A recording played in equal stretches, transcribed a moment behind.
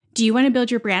Do you want to build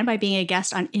your brand by being a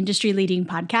guest on industry-leading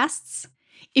podcasts?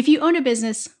 If you own a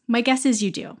business, my guess is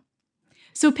you do.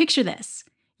 So picture this.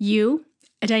 You,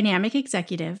 a dynamic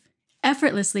executive,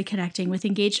 effortlessly connecting with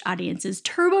engaged audiences,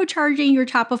 turbocharging your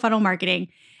top-of-funnel marketing,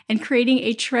 and creating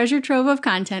a treasure trove of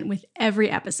content with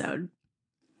every episode.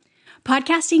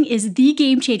 Podcasting is the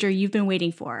game changer you've been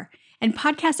waiting for, and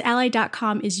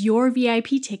podcastally.com is your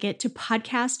VIP ticket to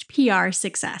podcast PR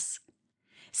success.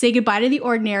 Say goodbye to the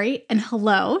ordinary and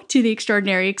hello to the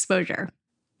extraordinary exposure.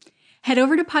 Head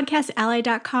over to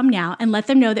podcastally.com now and let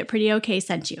them know that Pretty Okay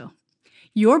sent you.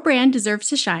 Your brand deserves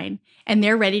to shine, and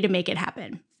they're ready to make it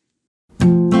happen.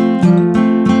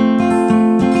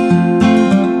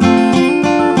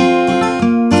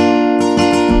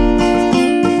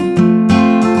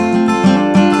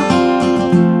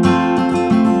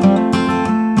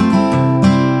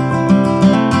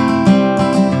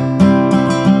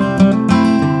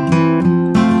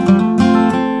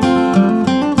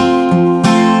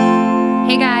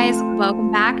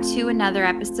 Welcome back to another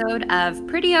episode of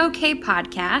Pretty Okay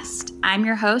Podcast. I'm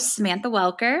your host, Samantha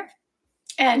Welker.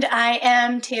 And I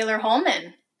am Taylor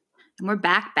Holman. And we're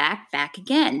back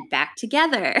again, back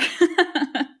together.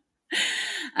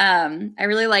 I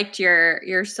really liked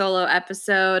your solo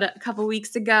episode a couple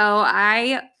weeks ago.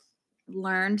 I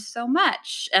learned so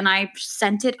much, and I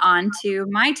sent it on to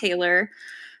my Taylor.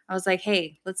 I was like,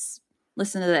 hey, let's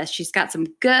listen to this. She's got some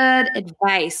good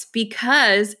advice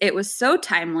because it was so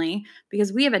timely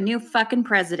because we have a new fucking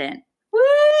president. Woo!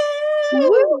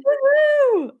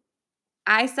 Woo!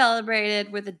 I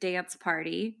celebrated with a dance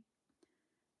party.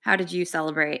 How did you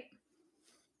celebrate?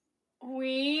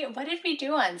 What did we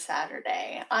do on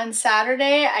Saturday? On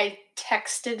Saturday, I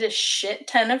texted a shit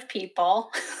ton of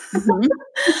people. Mm-hmm.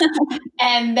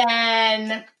 And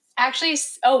then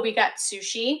we got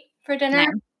sushi for dinner.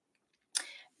 Nice.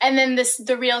 And then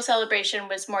the real celebration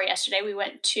was more yesterday. We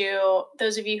went to,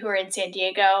 those of you who are in San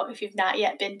Diego, if you've not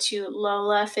yet been to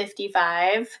Lola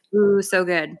 55. Ooh, so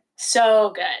good.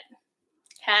 So good.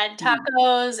 Had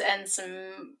tacos and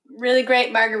some really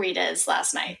great margaritas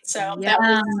last night. So that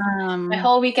was my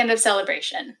whole weekend of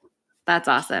celebration. That's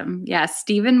awesome. Yeah,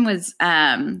 Steven was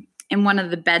in one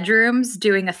of the bedrooms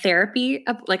doing a therapy,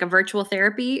 like a virtual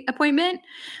therapy appointment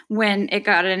when it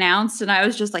got announced. And I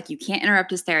was just like, you can't interrupt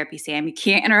his therapy, Sam. You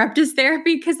can't interrupt his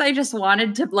therapy, because I just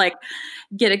wanted to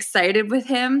get excited with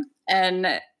him.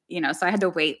 And, so I had to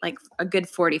wait like a good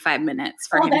 45 minutes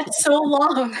for him. That's so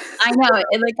long. I know.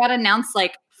 It got announced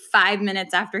like 5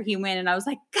 minutes after he went. And I was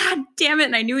like, God damn it.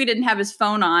 And I knew he didn't have his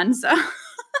phone on. So I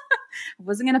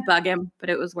wasn't going to bug him, but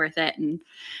it was worth it. And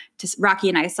just Rocky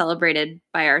and I celebrated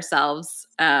by ourselves.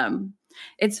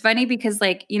 It's funny because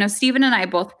Steven and I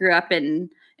both grew up in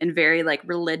very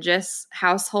religious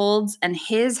households, and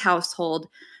his household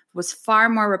was far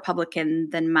more Republican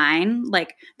than mine.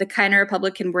 Like the kind of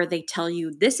Republican where they tell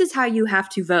you, this is how you have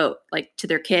to vote, to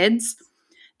their kids.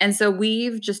 And so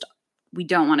we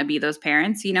don't want to be those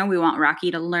parents. We want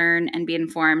Rocky to learn and be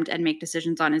informed and make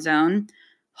decisions on his own.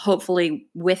 Hopefully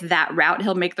with that route,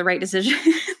 he'll make the right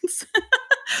decisions.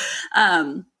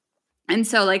 And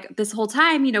so this whole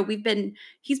time,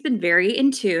 he's been very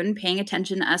in tune, paying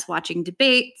attention to us, watching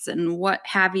debates and what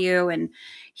have you. And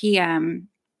he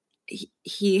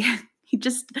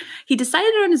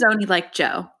decided on his own he liked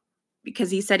Joe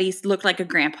because he said he looked like a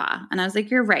grandpa. And I was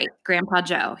like, you're right, Grandpa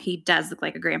Joe. He does look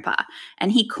like a grandpa.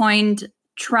 And he coined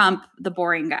Trump the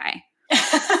boring guy.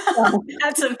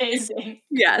 That's amazing.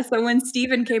 Yeah. So when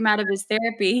Steven came out of his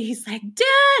therapy, he's like,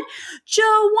 Dad,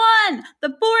 Joe won. The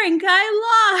boring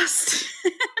guy lost.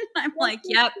 And I'm like,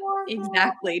 yep,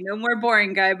 exactly. No more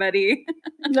boring guy, buddy.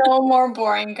 No more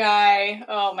boring guy.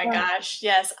 Oh my gosh.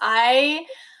 Yes. I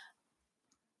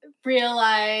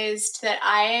realized that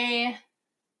I'm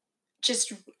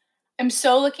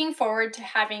so looking forward to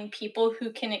having people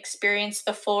who can experience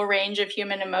the full range of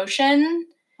human emotion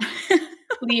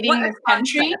leading this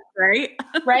country, right?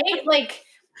 Right?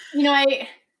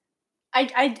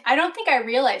 I don't think I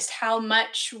realized how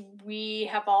much we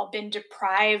have all been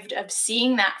deprived of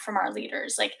seeing that from our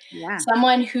leaders.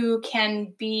 Someone who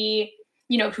can be,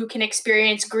 who can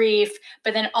experience grief,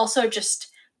 but then also just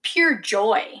pure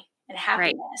joy and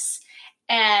happiness.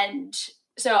 Right. And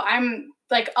so I'm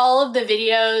all of the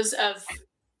videos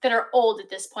that are old at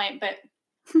this point, but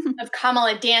of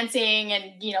Kamala dancing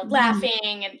and,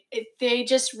 laughing. And they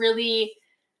just really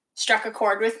struck a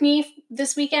chord with me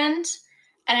this weekend.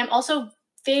 And I'm also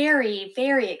very,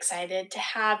 very excited to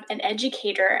have an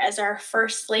educator as our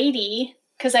first lady,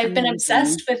 because I've been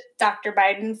obsessed with Dr.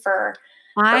 Biden forever.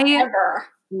 I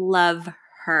love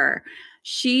her.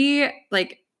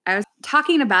 I was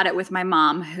talking about it with my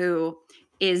mom, who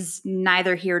is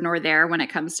neither here nor there when it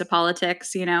comes to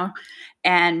politics,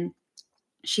 and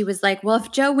she was like, well,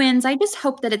 if Joe wins, I just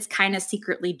hope that it's kind of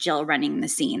secretly Jill running the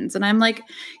scenes. And I'm like,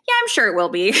 yeah, I'm sure it will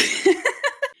be.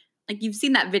 Like, you've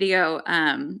seen that video.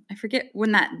 I forget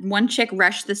when that one chick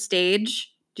rushed the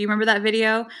stage. Do you remember that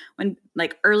video when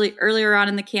like earlier on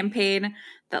in the campaign,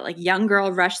 that like young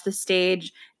girl rushed the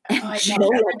stage and Jill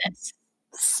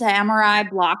samurai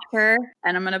blocked her?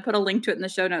 And I'm going to put a link to it in the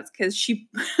show notes because she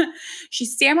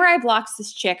samurai blocks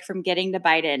this chick from getting to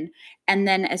Biden. And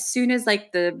then as soon as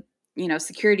like the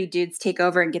security dudes take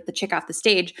over and get the chick off the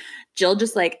stage, Jill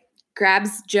just like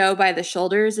grabs Joe by the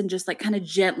shoulders and just like kind of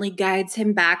gently guides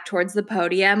him back towards the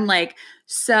podium. Like,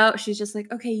 so she's just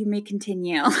like, okay, you may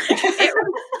continue.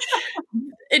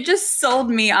 It just sold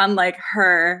me on like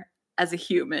her as a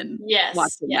human. Yes.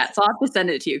 That. So I'll have to send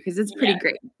it to you because it's pretty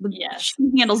great. Yes.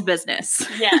 She handles business.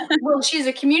 Yeah. Well, she's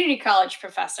a community college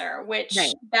professor, which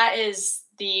that is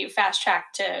the fast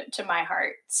track to my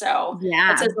heart. So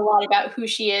that says a lot about who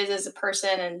she is as a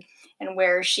person and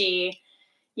where she,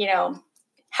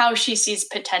 how she sees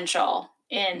potential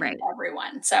in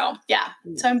everyone. So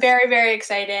so I'm very, very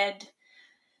excited.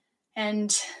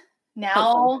 And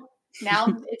now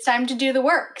it's time to do the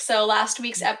work. So last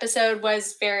week's episode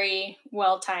was very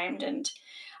well timed, and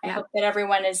I hope that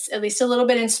everyone is at least a little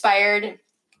bit inspired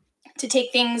to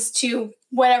take things to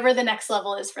whatever the next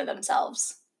level is for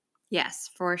themselves. Yes,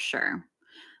 for sure.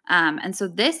 And so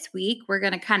this week we're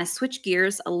going to kind of switch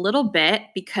gears a little bit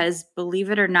because, believe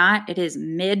it or not, it is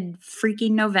mid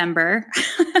freaking November,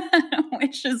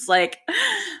 which is like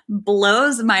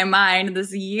blows my mind.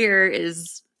 This year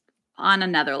is on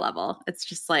another level. It's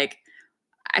just like,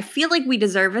 I feel like we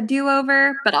deserve a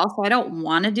do-over, but also I don't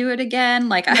want to do it again.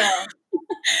 Like,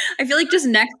 I feel like just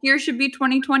next year should be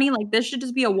 2020. Like, this should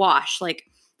just be a wash, like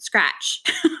scratch.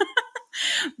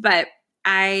 But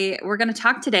we're going to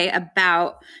talk today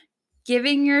about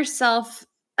giving yourself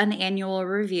an annual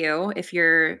review if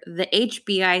you're the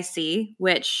HBIC,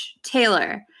 which,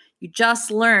 Taylor, you just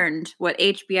learned what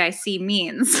HBIC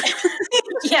means.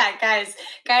 Yeah, guys,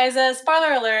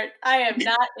 spoiler alert, I am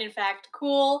not, in fact,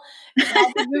 cool.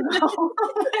 What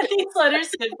these letters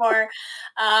stood for.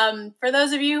 For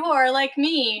those of you who are like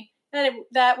me,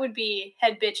 that would be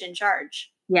head bitch in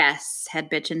charge. Yes,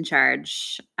 head bitch in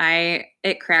charge.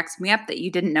 It cracks me up that you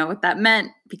didn't know what that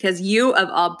meant because you, of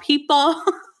all people,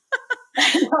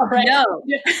 I know, right? No.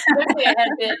 Definitely a head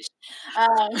bitch.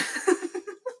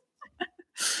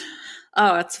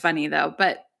 Oh, it's funny though.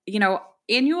 But,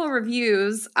 annual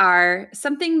reviews are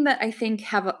something that I think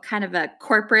have a kind of a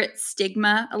corporate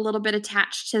stigma a little bit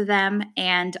attached to them.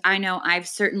 And I know I've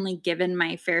certainly given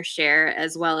my fair share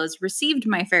as well as received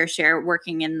my fair share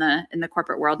working in the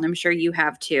corporate world. And I'm sure you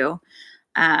have too.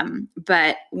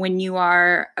 But when you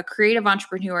are a creative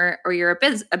entrepreneur or you're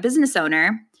a business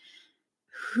owner,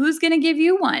 who's going to give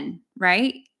you one,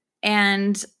 right?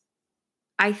 And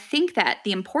I think that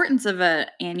the importance of an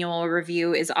annual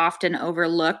review is often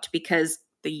overlooked because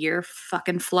the year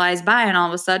fucking flies by and all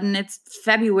of a sudden it's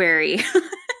February.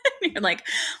 You're like,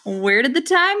 where did the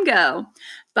time go?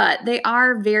 But they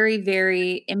are very,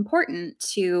 very important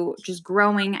to just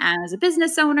growing as a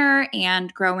business owner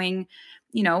and growing,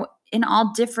 in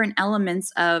all different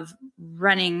elements of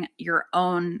running your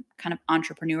own kind of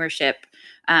entrepreneurship.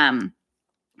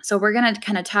 So we're going to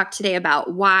kind of talk today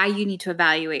about why you need to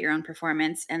evaluate your own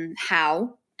performance and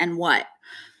how and what.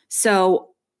 So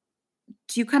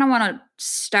do you kind of want to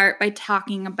start by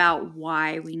talking about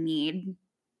why we need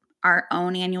our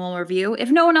own annual review? If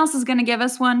no one else is going to give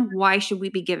us one, why should we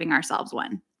be giving ourselves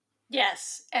one?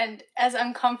 Yes. And as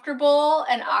uncomfortable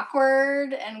and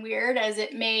awkward and weird as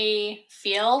it may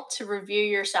feel to review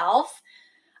yourself,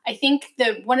 I think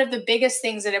that one of the biggest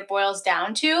things that it boils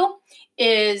down to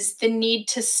is the need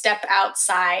to step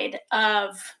outside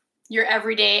of your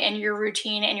everyday and your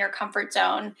routine and your comfort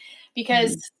zone,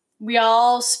 because we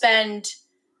all spend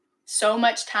so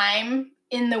much time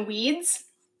in the weeds,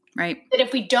 right? That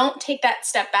if we don't take that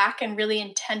step back and really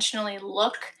intentionally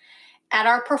look at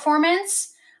our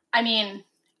performance, I mean,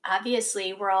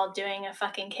 obviously we're all doing a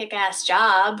fucking kick-ass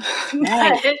job.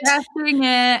 Right. Doing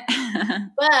it.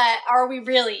 But are we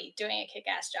really doing a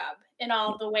kick-ass job in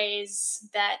all the ways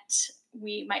that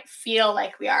we might feel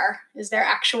like we are? Is there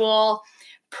actual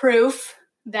proof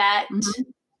that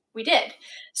we did?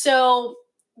 So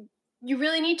you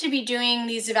really need to be doing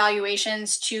these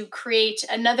evaluations to create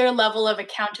another level of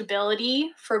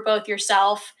accountability for both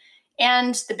yourself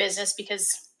and the business,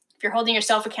 because if you're holding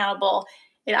yourself accountable,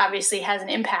 it obviously has an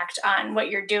impact on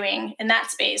what you're doing in that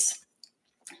space.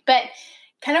 But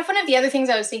kind of one of the other things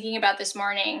I was thinking about this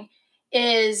morning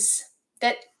is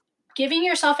that giving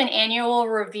yourself an annual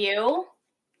review,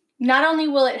 not only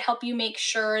will it help you make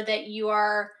sure that you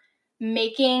are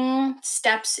making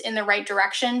steps in the right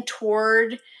direction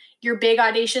toward your big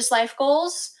audacious life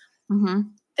goals,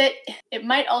 that it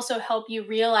might also help you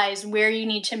realize where you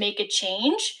need to make a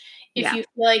change if you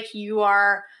feel like you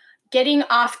are getting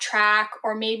off track,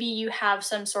 or maybe you have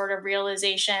some sort of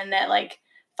realization that like,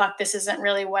 fuck, this isn't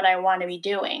really what I want to be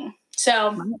doing.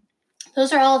 So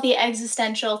those are all the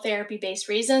existential therapy-based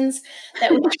reasons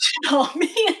that we should all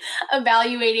be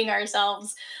evaluating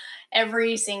ourselves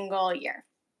every single year.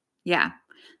 Yeah.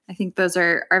 I think those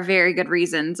are very good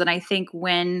reasons. And I think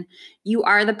when you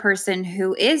are the person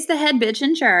who is the head bitch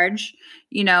in charge,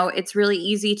 you know, it's really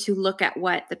easy to look at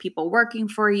what the people working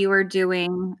for you are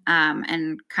doing,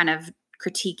 and kind of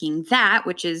critiquing that,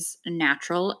 which is a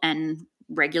natural and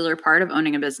regular part of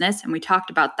owning a business. And we talked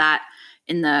about that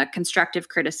in the constructive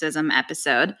criticism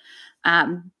episode.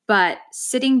 But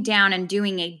sitting down and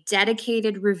doing a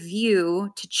dedicated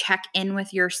review to check in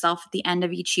with yourself at the end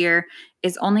of each year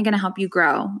is only going to help you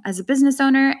grow as a business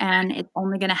owner, and it's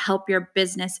only going to help your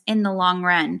business in the long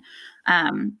run.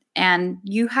 And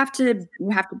you have to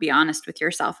be honest with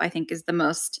yourself, I think, is the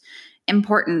most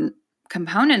important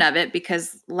component of it,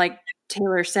 because like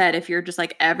Taylor said, if you're just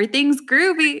like, everything's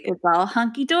groovy, it's all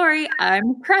hunky dory,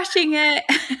 I'm crushing it.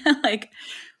 Like,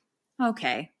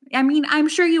 okay. I mean, I'm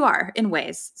sure you are in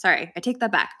ways. Sorry, I take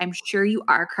that back. I'm sure you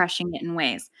are crushing it in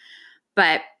ways,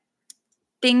 but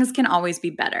things can always be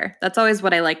better. That's always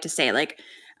what I like to say. Like,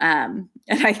 and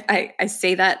I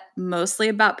say that mostly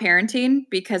about parenting,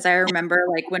 because I remember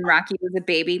like when Rocky was a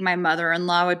baby, my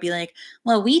mother-in-law would be like,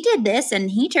 well, we did this and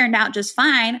he turned out just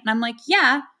fine. And I'm like,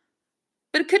 yeah,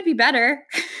 but it could be better.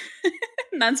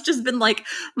 And that's just been like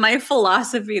my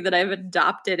philosophy that I've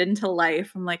adopted into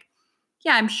life. I'm like,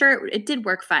 yeah, I'm sure it did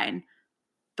work fine,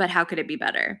 but how could it be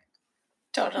better?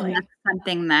 Totally. And that's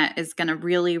something that is going to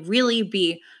really, really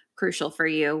be crucial for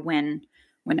you when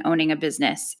owning a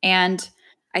business. And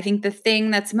I think the thing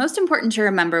that's most important to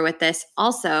remember with this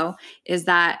also is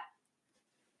that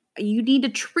you need to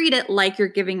treat it like you're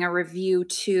giving a review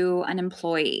to an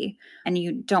employee, and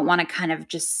you don't want to kind of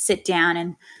just sit down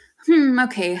and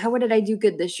okay, what did I do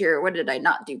good this year? What did I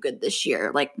not do good this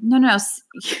year? Like, no,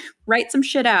 write some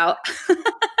shit out.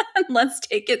 Let's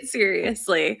take it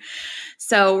seriously.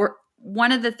 So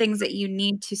one of the things that you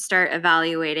need to start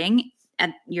evaluating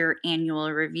at your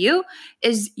annual review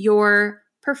is your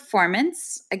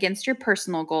performance against your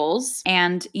personal goals.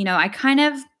 And, you know, I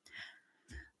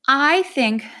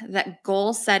think that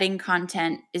goal setting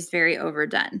content is very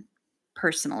overdone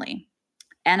personally.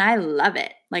 And I love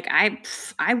it. Like I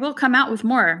will come out with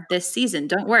more this season.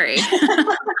 Don't worry.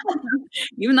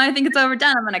 Even though I think it's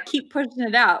overdone, I'm going to keep pushing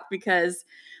it out, because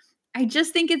I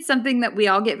just think it's something that we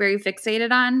all get very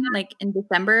fixated on, like in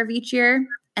December of each year.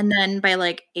 And then by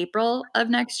like April of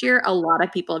next year, a lot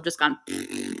of people have just gone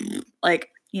like,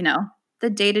 you know, the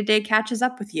day-to-day catches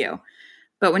up with you.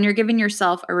 But when you're giving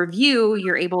yourself a review,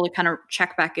 you're able to kind of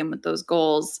check back in with those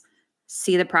goals,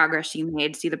 see the progress you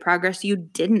made, see the progress you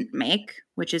didn't make,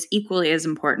 which is equally as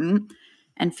important,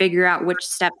 and figure out which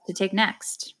steps to take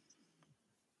next.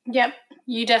 Yep.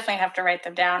 You definitely have to write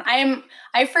them down.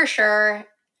 I for sure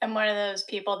am one of those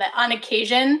people that on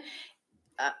occasion,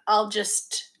 I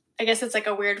guess it's like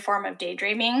a weird form of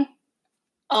daydreaming.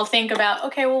 I'll think about,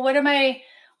 okay, well, what am I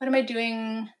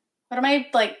doing? What am I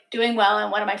like doing well,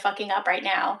 and what am I fucking up right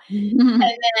now? And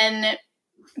then,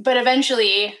 but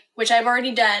eventually, which I've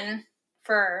already done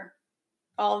for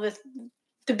all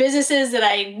the businesses that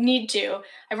I need to,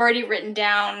 I've already written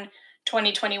down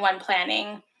 2021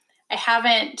 planning. I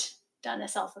haven't done a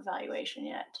self-evaluation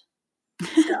yet.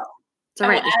 So it's all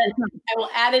right. I will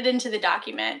add it into the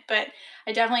document, but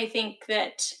I definitely think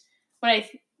that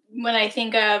when I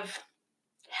think of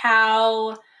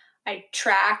how I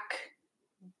track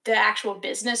the actual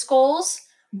business goals,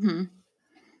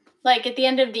 like at the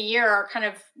end of the year or kind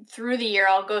of through the year,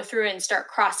 I'll go through and start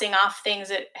crossing off things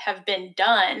that have been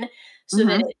done so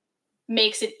that it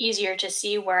makes it easier to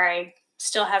see where I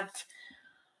still have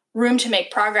room to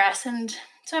make progress. And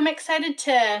so I'm excited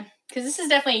because this is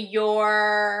definitely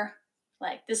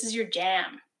this is your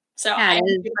jam. So I'm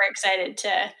super excited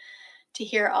to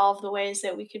hear all of the ways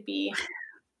that we could be.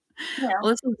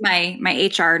 Well, this is my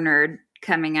HR nerd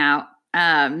coming out.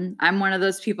 I'm one of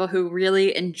those people who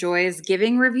really enjoys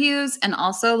giving reviews and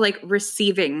also like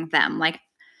receiving them, like,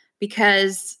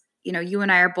 because, you know, you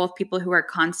and I are both people who are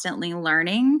constantly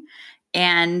learning,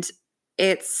 and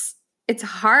it's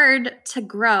hard to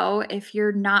grow if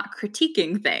you're not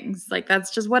critiquing things. Like,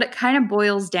 that's just what it kind of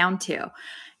boils down to.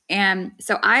 And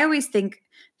so I always think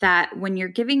that when you're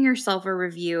giving yourself a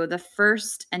review, the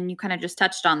first, and you kind of just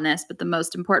touched on this, but the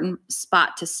most important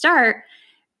spot to start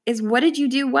is, what did you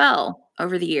do well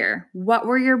over the year? What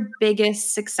were your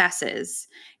biggest successes?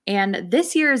 And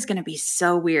this year is going to be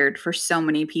so weird for so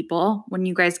many people. When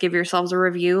you guys give yourselves a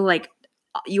review, like,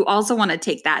 you also want to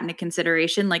take that into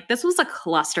consideration. Like, this was a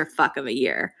clusterfuck of a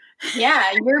year.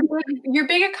 Yeah, your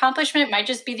big accomplishment might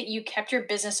just be that you kept your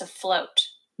business afloat.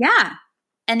 Yeah.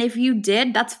 And if you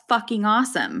did, that's fucking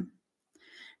awesome.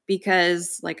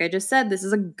 Because, like I just said, this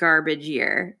is a garbage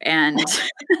year, and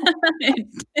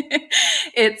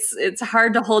it's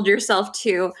hard to hold yourself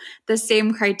to the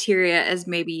same criteria as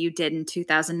maybe you did in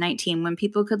 2019, when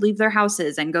people could leave their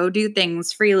houses and go do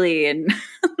things freely, and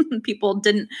people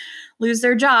didn't lose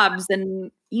their jobs,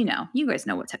 and you guys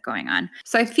know what's going on.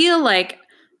 So I feel like,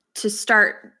 to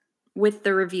start with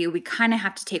the review, we kind of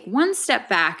have to take one step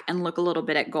back and look a little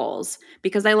bit at goals,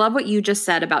 because I love what you just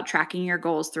said about tracking your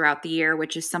goals throughout the year,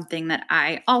 which is something that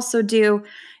I also do.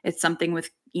 It's something with,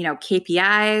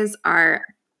 KPIs are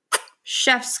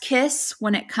chef's kiss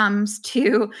when it comes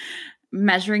to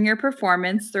measuring your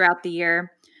performance throughout the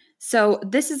year. So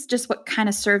this is just what kind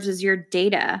of serves as your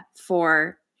data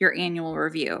for your annual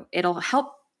review. It'll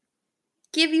help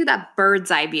give you that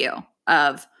bird's eye view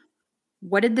of,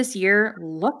 what did this year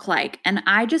look like? And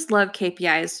I just love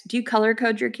KPIs. Do you color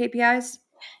code your KPIs?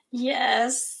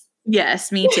 Yes.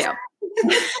 Yes, me too.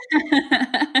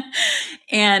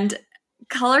 And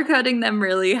color coding them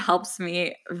really helps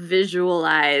me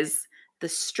visualize the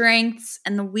strengths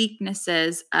and the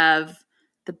weaknesses of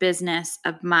the business,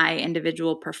 of my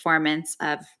individual performance,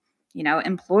 of,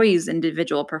 employees'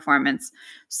 individual performance.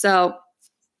 So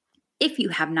if you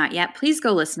have not yet, please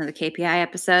go listen to the KPI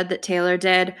episode that Taylor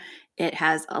did. It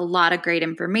has a lot of great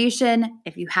information.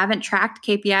 If you haven't tracked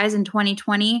KPIs in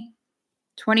 2020,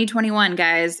 2021,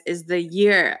 guys, is the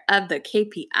year of the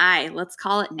KPI. Let's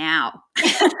call it now.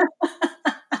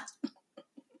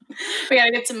 We got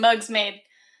to get some mugs made.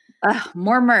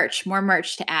 More merch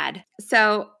to add.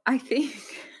 So I think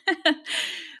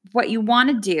what you want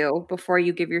to do before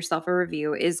you give yourself a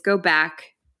review is go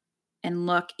back and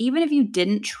look. Even if you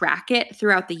didn't track it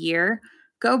throughout the year,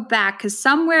 go back, because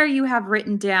somewhere you have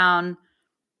written down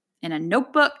in a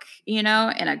notebook, in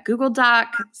a Google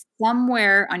Doc,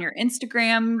 somewhere on your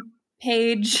Instagram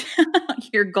page,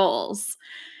 your goals.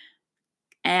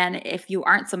 And if you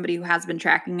aren't somebody who has been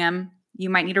tracking them, you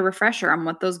might need a refresher on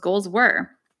what those goals were.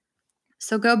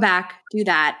 So go back, do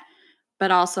that,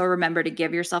 but also remember to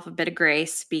give yourself a bit of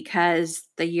grace, because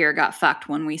the year got fucked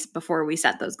before we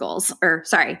set those goals.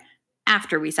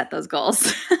 After we set those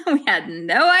goals. We had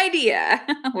no idea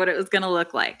what it was going to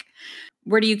look like.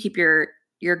 Where do you keep your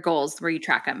goals, where you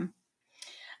track them?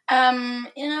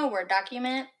 In a Word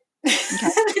document.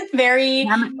 Okay. Very,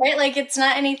 right? Like, it's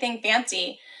not anything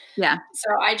fancy. Yeah. So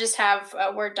I just have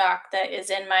a Word doc that is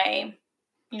in my,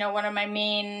 one of my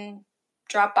main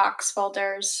Dropbox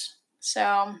folders. So,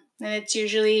 and it's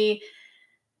usually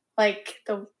like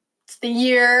the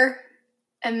year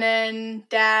and then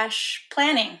dash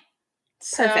planning.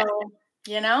 So, perfect.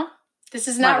 This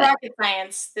is not rocket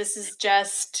science. This is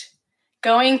just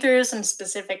going through some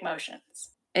specific motions.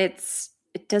 It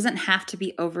doesn't have to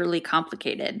be overly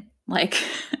complicated. Like,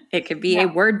 it could be a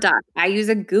Word doc. I use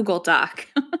a Google Doc.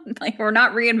 Like, we're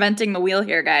not reinventing the wheel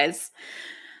here, guys.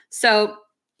 So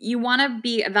you want to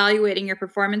be evaluating your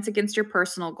performance against your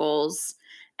personal goals.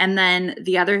 And then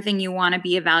the other thing you want to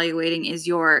be evaluating is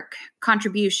your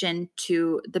contribution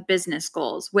to the business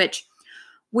goals, which,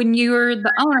 when you're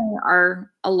the owner,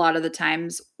 are a lot of the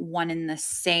times one and the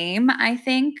same, I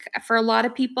think, for a lot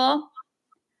of people.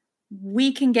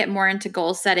 We can get more into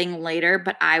goal setting later,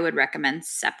 but I would recommend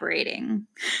separating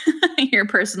your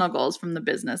personal goals from the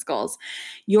business goals.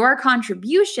 Your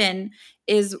contribution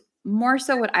is more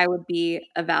so what I would be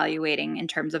evaluating in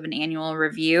terms of an annual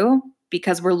review,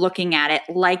 because we're looking at it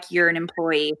like you're an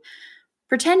employee.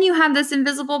 Pretend you have this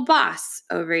invisible boss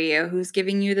over you who's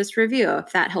giving you this review,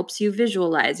 if that helps you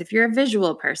visualize, if you're a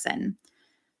visual person.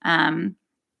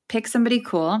 Pick somebody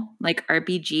cool like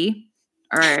RBG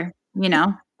or,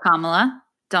 Kamala.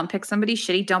 Don't pick somebody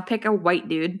shitty. Don't pick a white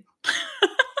dude.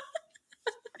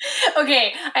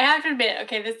 Okay, I have to admit,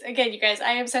 this again, you guys,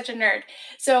 I am such a nerd.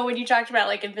 So when you talked about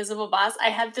like invisible boss, I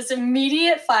had this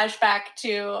immediate flashback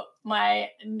to my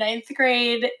 9th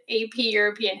grade AP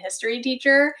European history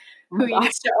teacher who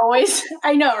used to always,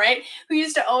 I know, right? Who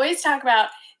used to always talk about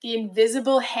the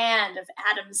invisible hand of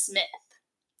Adam Smith.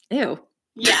 Ew.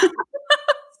 Yeah.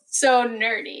 So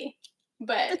nerdy,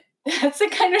 but that's the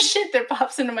kind of shit that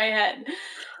pops into my head.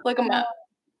 Look them up.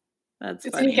 It's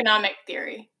funny. An economic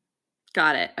theory.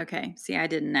 Got it. Okay. See, I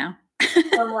didn't know.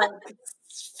 From like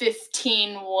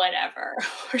 15 whatever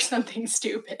or something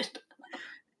stupid.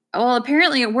 Well,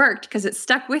 apparently it worked because it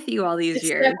stuck with you all these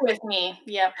years. It stuck with me.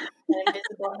 Yep. An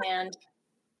invisible hand.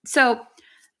 So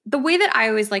the way that I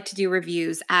always like to do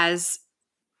reviews as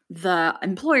the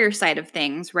employer side of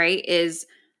things, right, is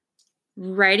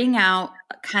writing out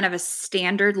kind of a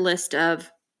standard list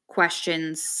of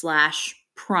questions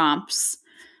 / prompts,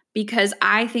 because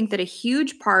I think that a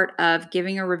huge part of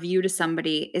giving a review to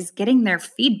somebody is getting their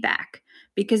feedback.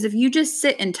 Because if you just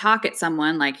sit and talk at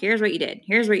someone like, here's what you did,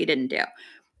 here's what you didn't do,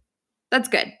 that's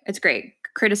good. It's great.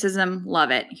 Criticism,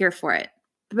 love it. Here for it.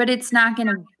 But it's not going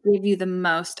to give you the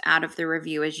most out of the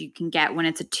review as you can get when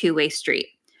it's a two-way street,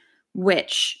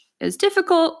 which is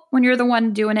difficult when you're the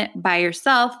one doing it by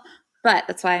yourself. But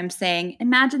that's why I'm saying,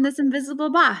 imagine this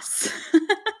invisible boss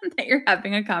that you're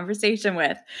having a conversation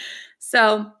with.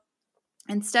 So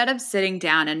instead of sitting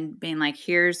down and being like,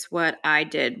 here's what I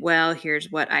did well,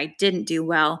 here's what I didn't do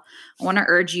well, I want to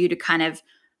urge you to kind of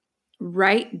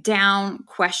write down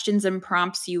questions and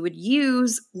prompts you would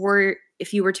use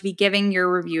if you were to be giving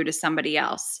your review to somebody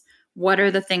else. What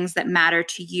are the things that matter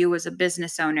to you as a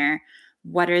business owner?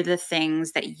 What are the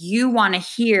things that you want to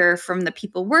hear from the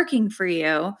people working for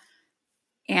you?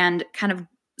 And kind of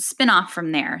spin off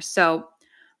from there. So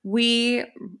we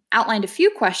outlined a few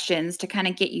questions to kind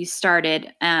of get you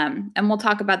started, and we'll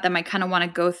talk about them. I kind of want to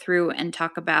go through and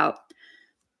talk about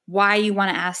why you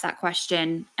want to ask that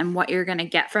question and what you're going to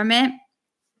get from it.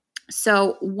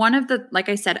 So like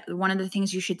I said, one of the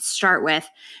things you should start with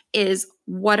is,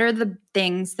 what are the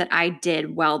things that I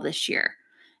did well this year?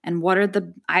 And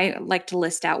I like to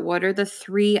list out, what are the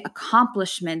 3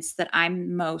 accomplishments that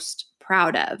I'm most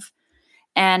proud of?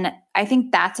 And I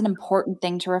think that's an important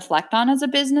thing to reflect on as a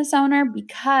business owner,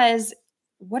 because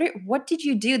what did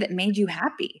you do that made you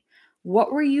happy?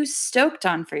 What were you stoked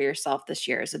on for yourself this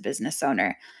year as a business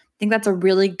owner? I think that's a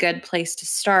really good place to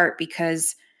start,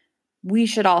 because we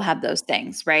should all have those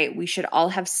things, right? We should all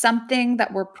have something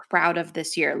that we're proud of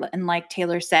this year. And like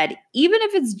Taylor said, even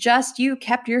if it's just you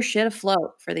kept your shit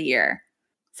afloat for the year.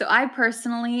 So I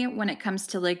personally, when it comes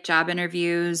to like job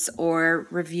interviews or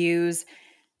reviews,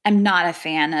 I'm not a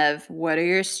fan of what are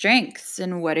your strengths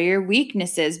and what are your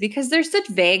weaknesses, because they're such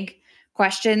vague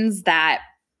questions that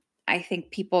I think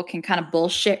people can kind of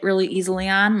bullshit really easily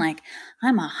on. Like,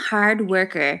 I'm a hard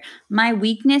worker. My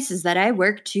weakness is that I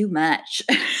work too much.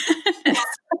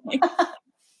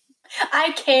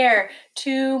 I care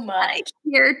too much.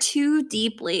 I care too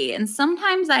deeply. And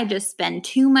sometimes I just spend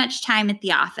too much time at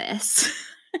the office.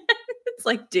 It's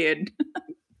like, dude,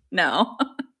 no.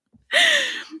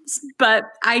 But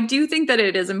I do think that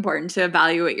it is important to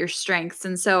evaluate your strengths.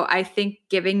 And so I think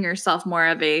giving yourself more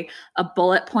of a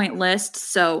bullet point list.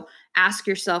 So ask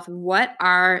yourself, what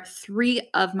are 3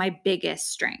 of my biggest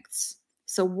strengths?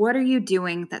 So what are you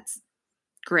doing that's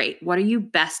great? What are you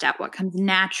best at? What comes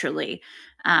naturally?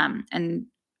 And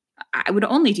I would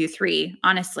only do 3,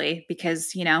 honestly,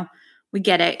 because, we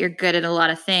get it. You're good at a lot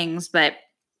of things, but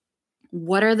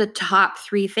what are the top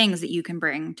 3 things that you can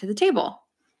bring to the table?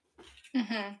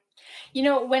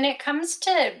 Mm-hmm. When it comes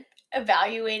to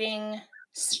evaluating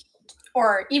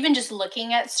or even just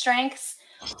looking at strengths,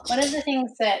 one of the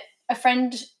things that a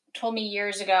friend told me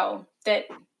years ago that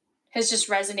has just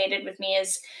resonated with me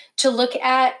is to look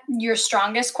at your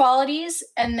strongest qualities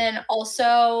and then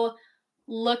also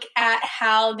look at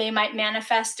how they might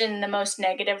manifest in the most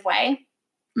negative way.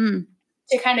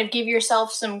 To kind of give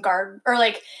yourself some not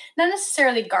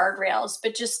necessarily guardrails,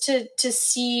 but just to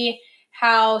see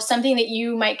how something that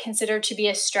you might consider to be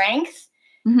a strength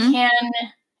can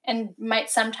and might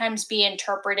sometimes be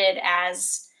interpreted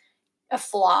as a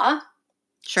flaw.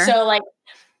 Sure. So like,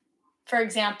 for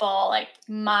example, like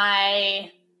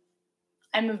I'm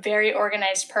a very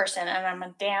organized person and I'm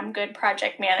a damn good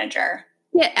project manager.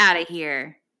 Get out of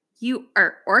here. You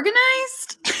are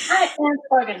organized? I am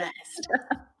organized.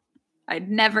 I'd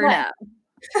never know.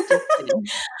 Just kidding.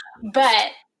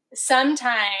 But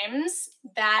sometimes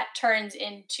that turns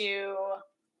into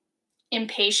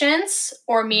impatience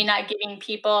or me not giving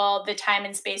people the time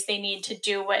and space they need to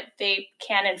do what they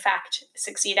can in fact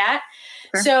succeed at.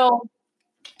 Sure. So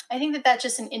I think that that's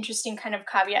just an interesting kind of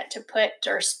caveat to put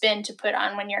or spin to put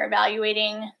on when you're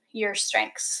evaluating your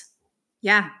strengths.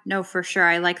 Yeah, no, for sure.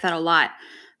 I like that a lot.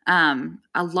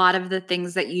 A lot of the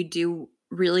things that you do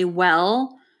really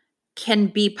well can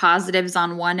be positives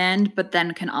on one end, but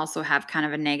then can also have kind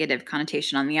of a negative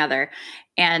connotation on the other.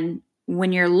 And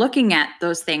when you're looking at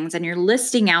those things and you're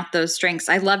listing out those strengths,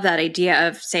 I love that idea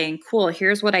of saying, cool,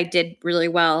 here's what I did really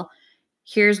well.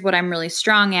 Here's what I'm really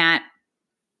strong at.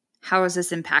 How is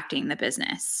this impacting the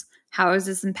business? How is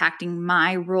this impacting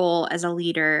my role as a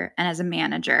leader and as a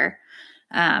manager?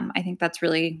 I think that's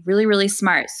really, really, really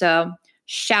smart. So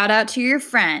shout out to your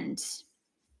friend.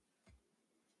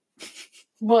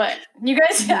 What? You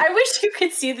guys, I wish you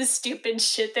could see the stupid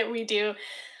shit that we do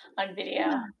on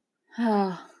video.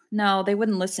 Oh, no, they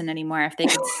wouldn't listen anymore if they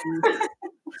could see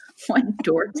what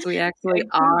dorks we actually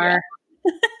are.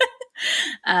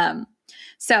 And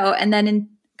then in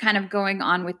kind of going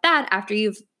on with that, after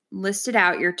you've listed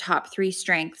out your top 3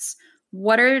 strengths,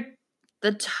 what are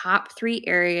the top 3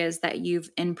 areas that you've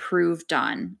improved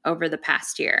on over the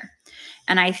past year?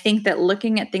 And I think that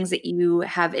looking at things that you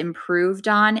have improved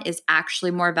on is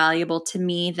actually more valuable to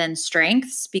me than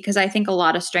strengths, because I think a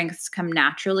lot of strengths come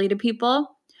naturally to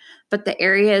people. But the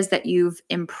areas that you've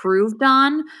improved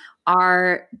on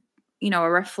are, a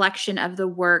reflection of the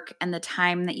work and the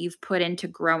time that you've put into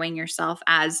growing yourself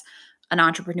as an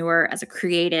entrepreneur, as a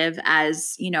creative,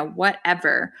 as,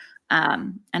 whatever.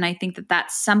 And I think that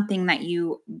that's something that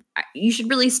you should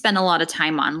really spend a lot of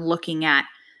time on, looking at,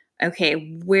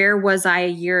 okay, where was I a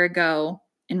year ago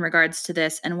in regards to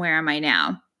this, and where am I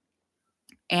now?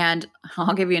 And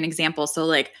I'll give you an example.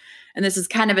 So and this is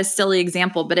kind of a silly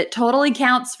example, but it totally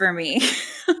counts for me.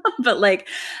 But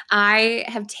I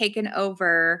have taken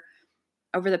over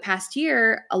the past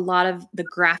year a lot of the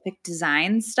graphic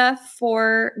design stuff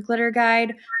for Glitter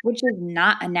Guide, which is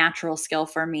not a natural skill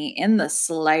for me in the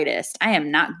slightest. I am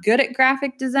not good at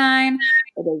graphic design.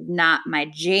 It is not my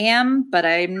jam, but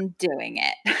I'm doing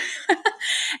it.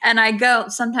 And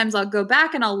sometimes I'll go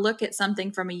back and I'll look at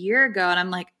something from a year ago and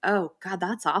I'm like, oh God,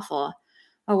 that's awful.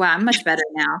 Oh wow, I'm much better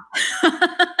now.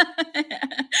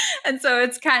 And so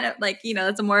it's kind of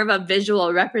it's more of a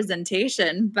visual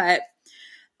representation, but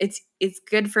it's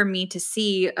good for me to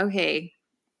see, okay,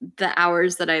 the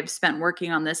hours that I've spent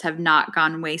working on this have not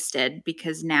gone wasted,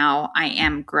 because now I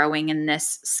am growing in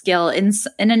this skill in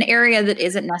an area that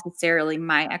isn't necessarily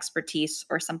my expertise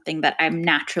or something that I'm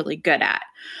naturally good at.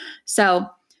 So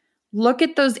look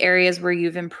at those areas where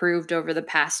you've improved over the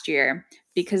past year,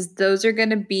 because those are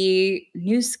going to be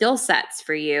new skill sets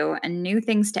for you and new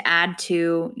things to add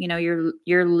to,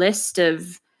 your list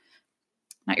of,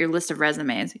 not your list of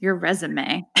resumes, your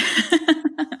resume.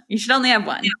 You should only have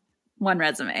one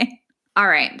resume. All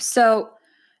right. So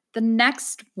the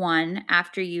next one,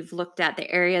 after you've looked at the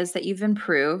areas that you've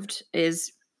improved,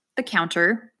 is the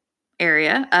counter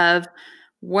area of,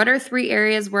 what are 3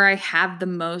 areas where I have the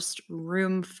most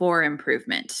room for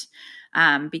improvement?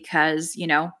 Because,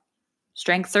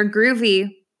 strengths are groovy,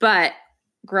 but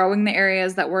growing the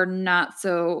areas that we're not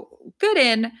so good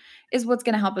in is what's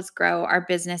going to help us grow our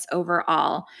business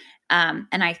overall.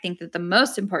 And I think that the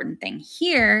most important thing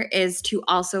here is to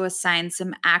also assign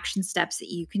some action steps that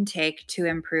you can take to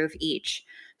improve each.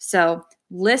 So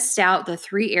list out the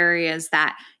 3 areas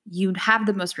that you'd have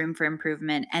the most room for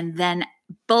improvement, and then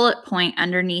bullet point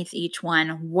underneath each one,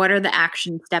 what are the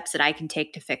action steps that I can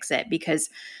take to fix it? Because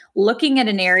looking at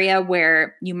an area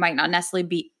where you might not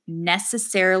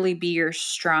necessarily be your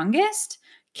strongest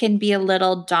can be a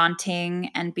little daunting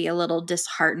and be a little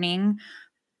disheartening.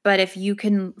 But if you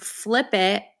can flip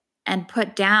it and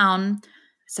put down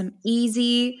some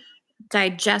easy,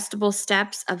 digestible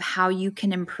steps of how you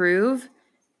can improve,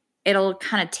 it'll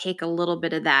kind of take a little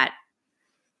bit of that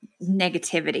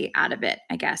negativity out of it,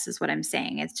 I guess is what I'm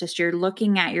saying. It's just, you're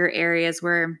looking at your areas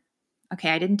where, okay,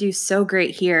 I didn't do so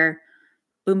great here.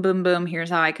 Boom, boom, boom.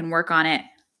 Here's how I can work on it.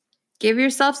 Give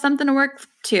yourself something to work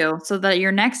to, so that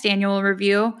your next annual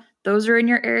review, those are in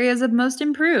your areas of most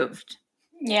improved.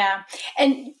 Yeah.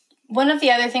 And one of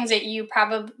the other things that you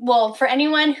for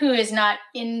anyone who is not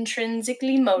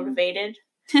intrinsically motivated,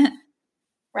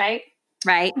 right?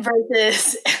 Right.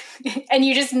 Versus, and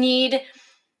you just need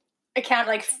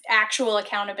actual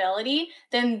accountability,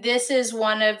 then this is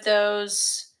one of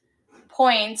those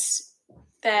points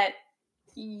that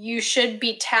you should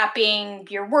be tapping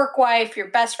your work wife, your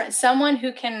best friend, someone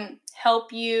who can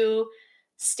help you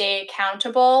stay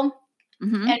accountable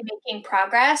and making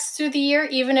progress through the year,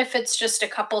 even if it's just a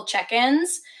couple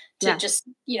check-ins to just,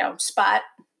 spot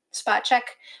check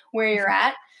where you're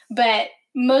at. But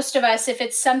most of us, if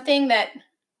it's something that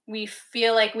we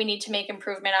feel like we need to make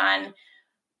improvement on,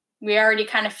 we already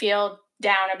kind of feel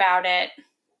down about it,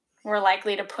 we're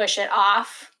likely to push it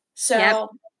off. So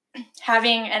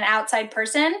having an outside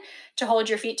person to hold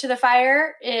your feet to the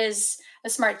fire is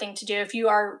a smart thing to do if you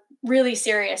are really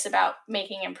serious about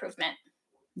making improvement.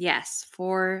 Yes,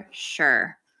 for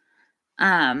sure.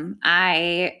 I'm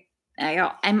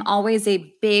always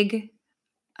a big,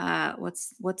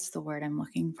 what's the word I'm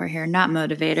looking for here? Not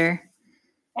motivator.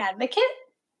 Advocate.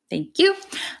 Thank you.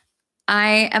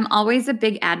 I am always a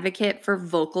big advocate for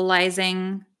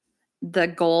vocalizing the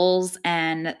goals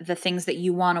and the things that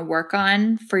you want to work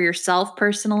on for yourself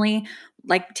personally.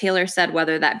 Like Taylor said,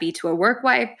 whether that be to a work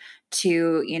wife,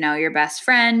 to, your best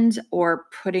friend, or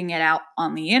putting it out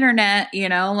on the internet,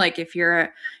 like if you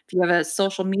have a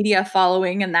social media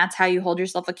following and that's how you hold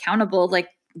yourself accountable, like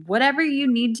whatever you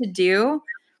need to do,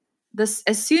 as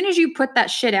soon as you put that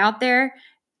shit out there,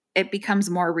 it becomes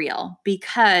more real,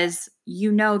 because you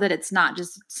know that it's not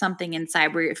just something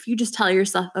inside where if you just tell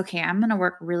yourself, okay, I'm going to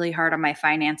work really hard on my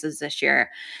finances this year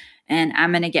and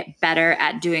I'm going to get better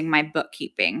at doing my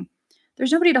bookkeeping.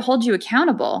 There's nobody to hold you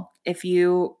accountable if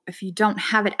you don't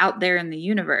have it out there in the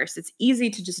universe. It's easy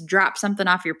to just drop something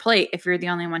off your plate if you're the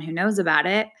only one who knows about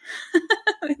it.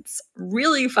 It's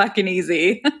really fucking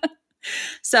easy.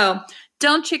 So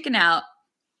don't chicken out.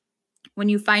 When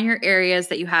you find your areas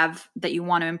that you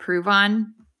want to improve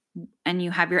on and you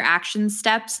have your action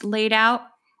steps laid out,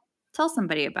 tell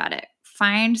somebody about it.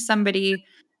 Find somebody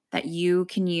that you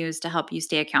can use to help you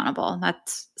stay accountable.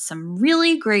 That's some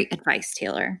really great advice,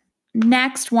 Taylor.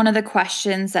 Next, one of the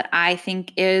questions that I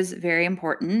think is very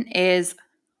important is,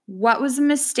 what was a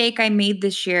mistake I made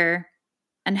this year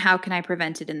and how can I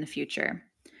prevent it in the future?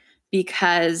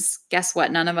 Because guess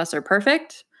what? None of us are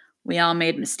perfect. We all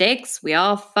made mistakes. We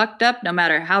all fucked up, no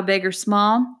matter how big or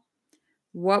small.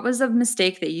 What was a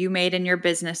mistake that you made in your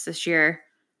business this year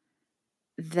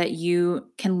that you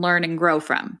can learn and grow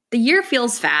from? The year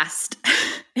feels fast.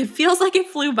 It feels like it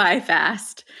flew by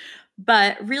fast.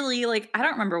 But really, I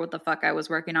don't remember what the fuck I was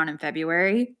working on in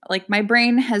February. My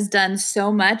brain has done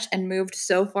so much and moved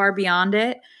so far beyond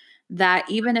it that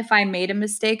even if I made a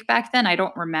mistake back then, I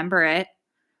don't remember it.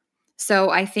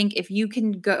 So I think if you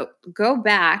can go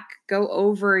back, go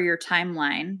over your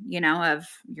timeline, of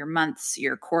your months,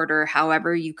 your quarter,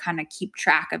 however you kind of keep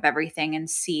track of everything and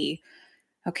see,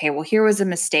 okay, well, here was a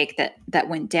mistake that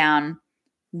went down.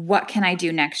 What can I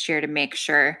do next year to make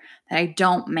sure that I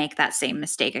don't make that same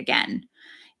mistake again?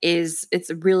 It's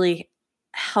a really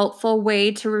helpful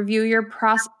way to review your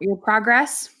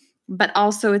progress, but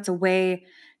also it's a way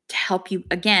to help you,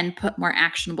 again, put more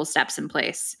actionable steps in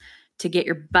place to get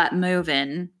your butt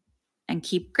moving and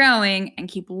keep growing and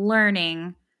keep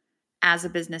learning as a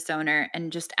business owner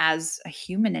and just as a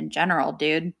human in general,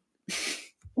 dude.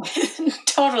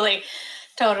 Totally.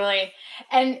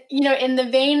 And, in the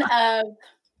vein of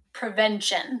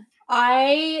prevention,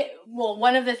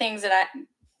 one of the things that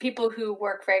people who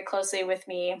work very closely with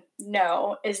me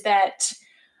know is that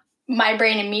my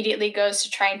brain immediately goes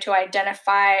to trying to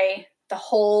identify the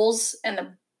holes and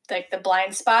the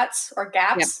blind spots or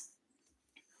gaps,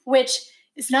 which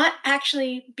is not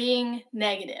actually being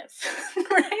negative,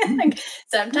 right?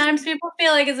 Sometimes people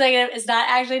feel like it's negative. It's not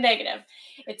actually negative.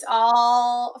 It's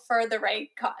all for the right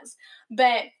cause.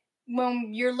 But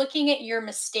when you're looking at your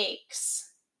mistakes,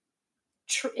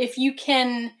 if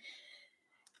it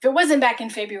wasn't back in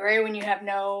February when you have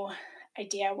no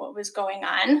idea what was going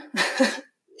on,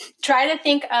 try to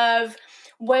think of,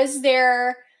 was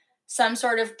there some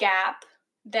sort of gap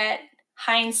that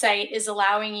hindsight is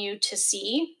allowing you to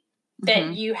see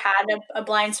that you had a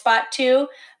blind spot to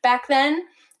back then,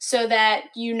 so that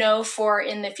for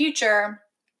in the future,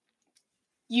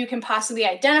 you can possibly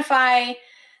identify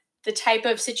the type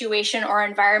of situation or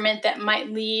environment that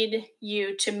might lead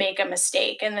you to make a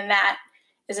mistake. And then that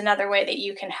is another way that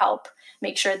you can help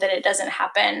make sure that it doesn't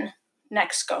happen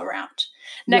next go around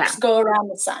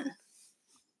the sun.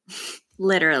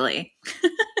 Literally.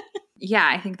 Yeah,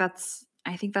 I think that's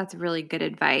really good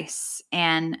advice.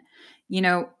 And,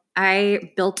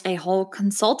 I built a whole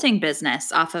consulting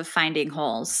business off of finding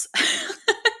holes.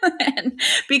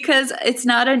 Because it's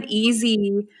not an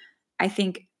easy, I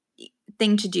think,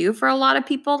 thing to do for a lot of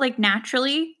people,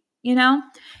 naturally,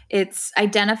 it's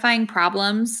identifying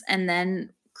problems and then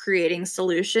creating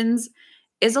solutions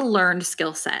is a learned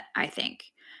skill set, I think.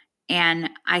 And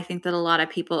I think that a lot of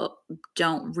people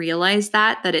don't realize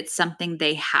that it's something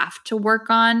they have to work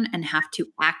on and have to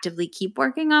actively keep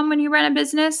working on when you run a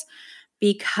business,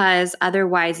 because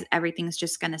otherwise everything's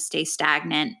just going to stay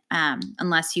stagnant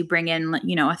unless you bring in,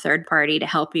 a third party to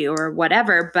help you or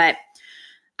whatever. But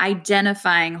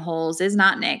identifying holes is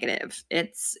not negative.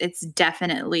 It's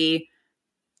definitely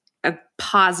a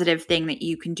positive thing that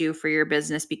you can do for your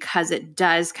business, because it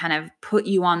does kind of put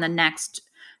you on the next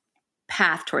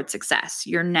path towards success,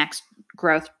 your next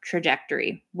growth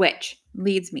trajectory, which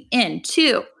leads me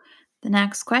into the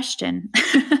next question.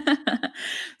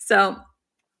 So,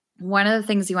 one of the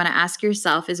things you want to ask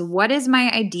yourself is, what is my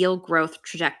ideal growth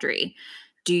trajectory?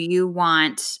 Do you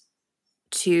want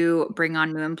to bring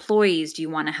on new employees? Do you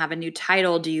want to have a new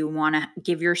title? Do you want to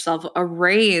give yourself a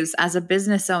raise as a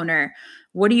business owner?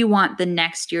 What do you want the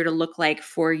next year to look like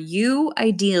for you?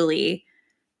 Ideally,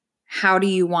 how do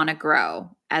you want to grow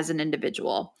as an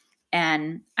individual?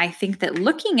 And I think that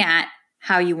looking at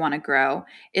how you want to grow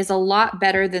is a lot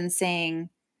better than saying,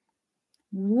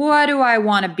 what do I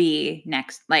want to be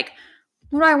next? Like,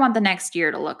 what do I want the next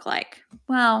year to look like?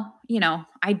 Well,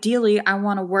 ideally, I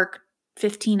want to work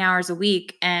 15 hours a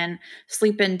week and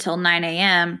sleep until 9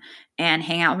 a.m. and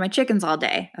hang out with my chickens all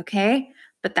day. Okay.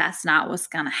 But that's not what's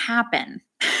going to happen.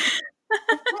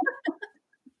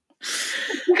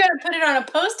 You got to put it on a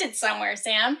Post-it somewhere,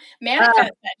 Sam. Manifest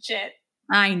that shit.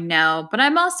 I know, but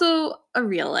I'm also a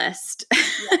realist.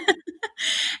 Yeah.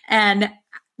 And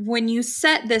when you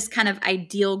set this kind of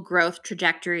ideal growth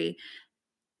trajectory,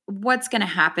 what's going to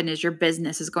happen is your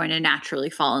business is going to naturally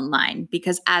fall in line,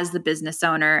 because as the business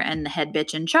owner and the head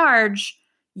bitch in charge,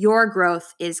 your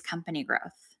growth is company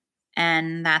growth.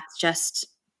 And that's just,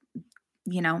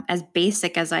 as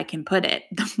basic as I can put it.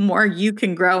 The more you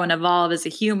can grow and evolve as a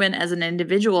human, as an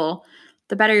individual,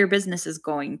 the better your business is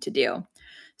going to do.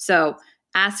 So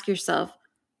ask yourself,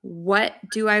 what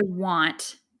do I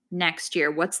want next year?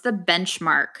 What's the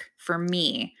benchmark for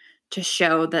me to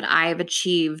show that I've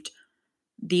achieved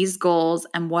these goals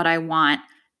and what I want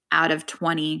out of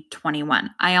 2021?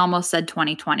 I almost said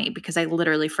 2020 because I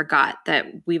literally forgot that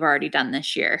we've already done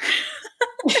this year.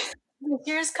 This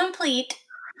year is complete.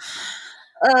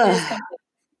 I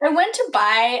went to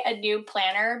buy a new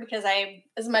planner because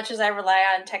as much as I rely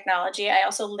on technology, I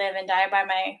also live and die by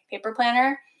my paper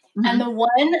planner. Mm-hmm. And the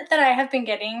one that I have been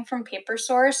getting from Paper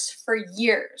Source for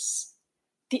years,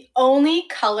 the only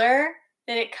color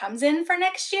that it comes in for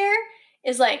next year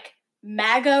is like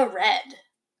MAGA red.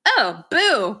 Oh,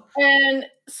 boo. And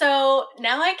so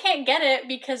now I can't get it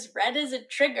because red is a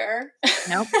trigger.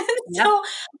 Nope.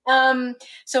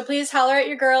 So please holler at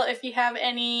your girl if you have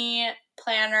any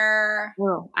planner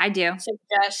I do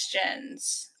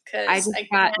suggestions. Because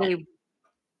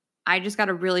I just got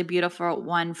a really beautiful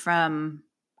one from,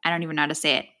 I don't even know how to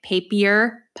say it,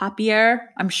 Papier.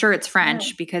 I'm sure it's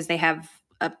French because they have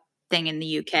a thing in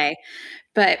the UK.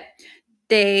 But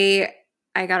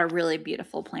I got a really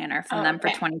beautiful planner from them for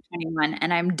 2021,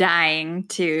 and I'm dying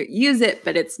to use it,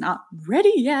 but it's not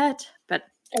ready yet. But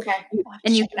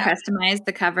and you can customize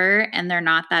the cover, and they're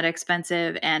not that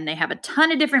expensive, and they have a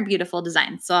ton of different beautiful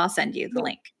designs. So I'll send you the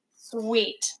link.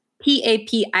 Sweet.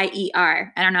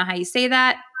 Papier. I don't know how you say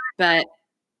that, but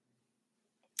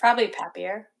probably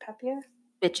Papier.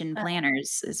 Bitchin'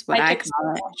 planners is what I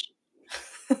call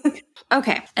it.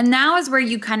 Okay. And now is where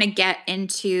you kind of get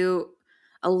into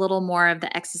a little more of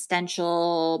the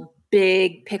existential,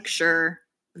 big picture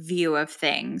view of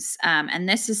things. And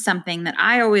this is something that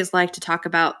I always like to talk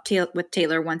about with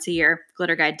Taylor once a year,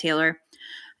 Glitter Guide Taylor,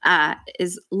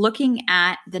 is looking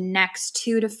at the next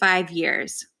 2 to 5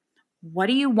 years. What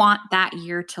do you want that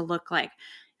year to look like?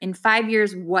 In 5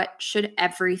 years, what should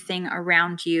everything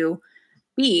around you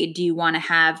be? Do you want to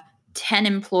have 10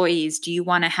 employees? Do you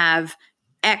want to have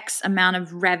X amount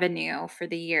of revenue for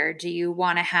the year? Do you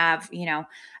want to have,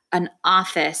 an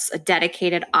office, a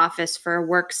dedicated office for a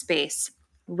workspace?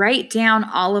 Write down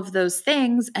all of those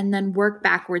things and then work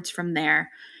backwards from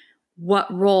there.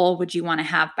 What role would you want to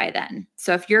have by then?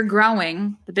 So if you're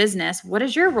growing the business, what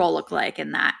does your role look like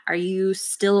in that? Are you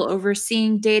still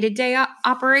overseeing day-to-day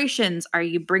operations? Are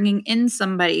you bringing in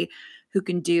somebody who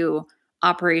can do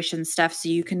operation stuff so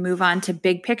you can move on to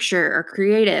big picture or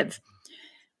creative?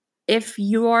 If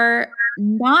you're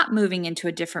not moving into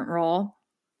a different role,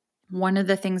 one of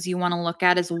the things you want to look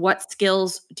at is what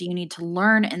skills do you need to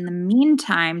learn in the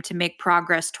meantime to make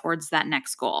progress towards that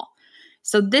next goal?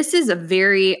 So this is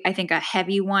I think, a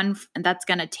heavy one, and that's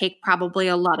going to take probably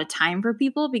a lot of time for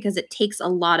people because it takes a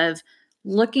lot of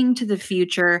looking to the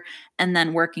future and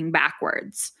then working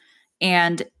backwards.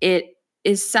 And it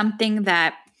is something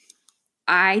that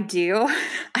I do.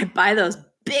 I buy those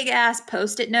big ass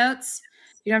Post-it notes.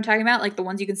 You know what I'm talking about? Like the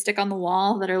ones you can stick on the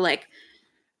wall that are like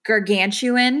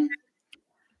gargantuan.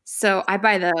 So I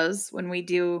buy those when we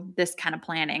do this kind of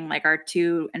planning, like our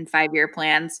 2 and 5 year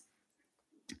plans.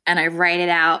 And I write it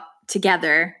out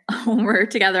together when we're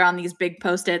together on these big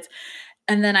Post-its.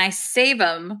 And then I save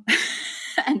them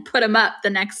and put them up the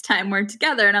next time we're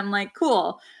together. And I'm like,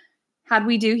 cool. How'd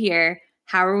we do here?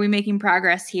 How are we making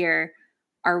progress here?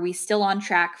 Are we still on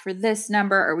track for this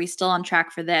number? Are we still on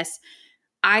track for this?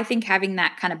 I think having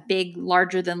that kind of big,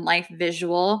 larger than life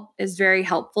visual is very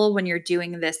helpful when you're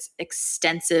doing this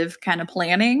extensive kind of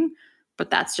planning,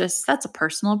 but that's a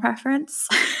personal preference.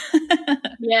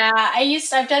 Yeah.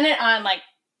 I've done it on like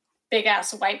big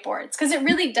ass whiteboards, because it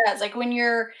really does. Like when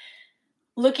you're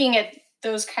looking at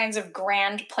those kinds of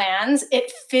grand plans,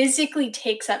 it physically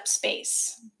takes up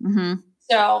space. Mm-hmm.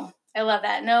 So I love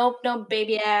that. No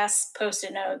baby ass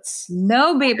Post-it notes.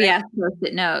 No baby ass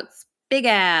Post-it notes. Big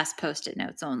ass Post-it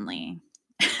notes only.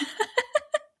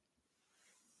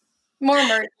 More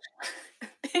merch.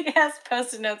 Big ass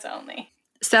Post-it notes only.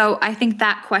 So I think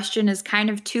that question is kind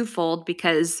of twofold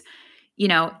because, you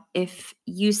know, if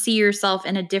you see yourself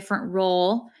in a different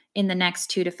role in the next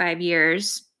 2 to 5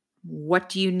 years, what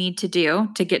do you need to do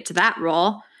to get to that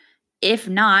role? If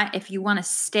not, if you want to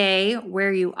stay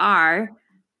where you are,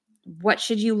 what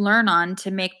should you learn on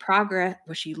to make progress?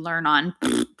 What should you learn on?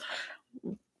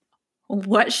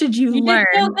 What should you learn?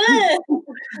 Did so good.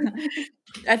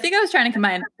 I think I was trying to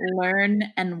combine learn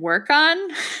and work on.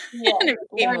 Yeah, and it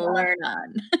became learn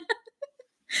on.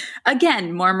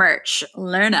 Again, more merch.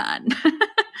 Learn on.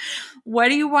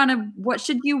 What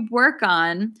should you work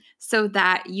on so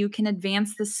that you can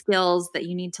advance the skills that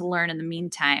you need to learn in the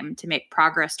meantime to make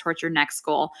progress towards your next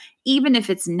goal, even if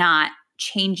it's not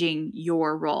changing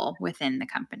your role within the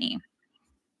company?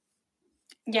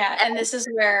 Yeah, and this is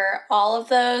where all of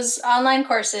those online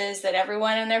courses that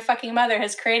everyone and their fucking mother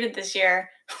has created this year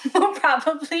will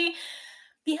probably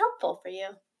be helpful for you.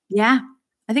 Yeah,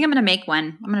 I think I'm going to make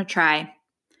one. I'm going to try.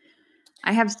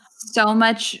 I have so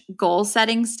much goal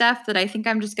setting stuff that I think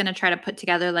I'm just going to try to put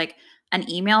together like an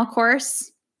email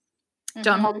course. Mm-hmm.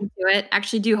 Don't hold me to it.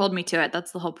 Actually, do hold me to it.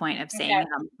 That's the whole point of saying it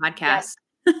on the podcast.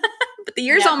 Yep. But the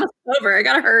year's almost over. I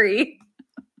got to hurry.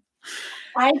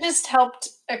 I just helped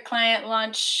a client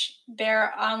launch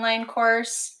their online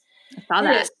course. I saw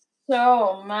that. It is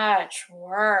so much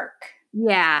work.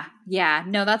 Yeah.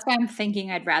 No, that's why I'm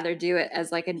thinking I'd rather do it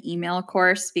as like an email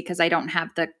course because I don't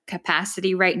have the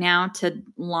capacity right now to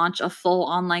launch a full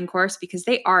online course because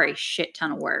they are a shit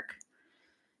ton of work.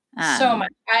 So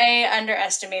much. I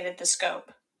underestimated the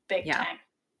scope big time.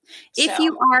 If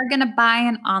you are going to buy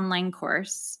an online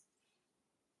course,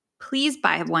 please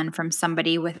buy one from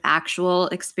somebody with actual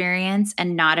experience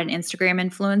and not an Instagram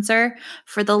influencer.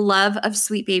 For the love of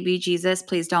sweet baby Jesus,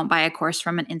 please don't buy a course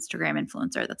from an Instagram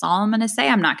influencer. That's all I'm going to say.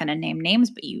 I'm not going to name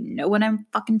names, but you know what I'm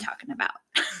fucking talking about.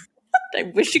 I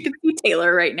wish you could see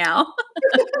Taylor right now.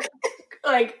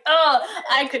 Like, oh,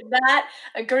 I could not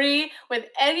agree with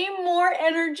any more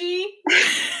energy.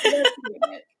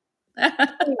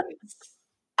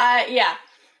 Yeah.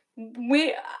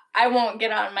 I won't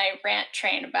get on my rant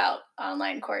train about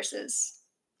online courses.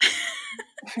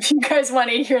 If you guys want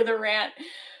to hear the rant,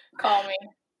 call me.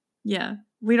 Yeah.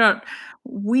 We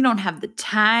don't have the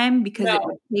time because it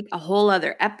would take a whole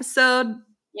other episode.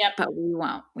 Yep. But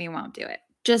we won't do it.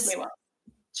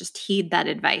 Just heed that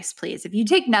advice, please. If you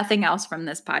take nothing else from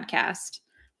this podcast,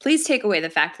 please take away the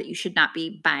fact that you should not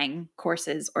be buying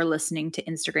courses or listening to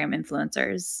Instagram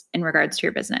influencers in regards to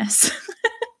your business.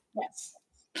 Yes.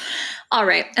 All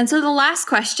right. And so the last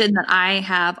question that I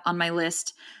have on my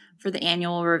list for the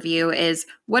annual review is,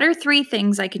 what are 3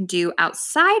 things I can do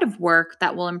outside of work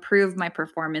that will improve my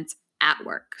performance at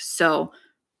work? So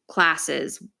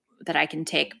classes that I can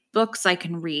take, books I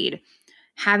can read,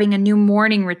 having a new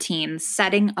morning routine,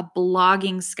 setting a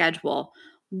blogging schedule.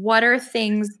 What are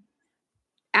things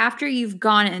after you've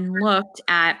gone and looked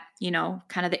at,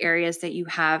 kind of the areas that you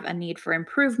have a need for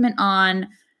improvement on,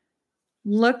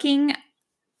 looking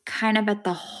kind of at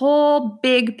the whole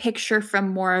big picture from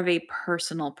more of a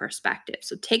personal perspective.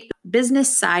 So take the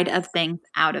business side of things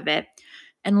out of it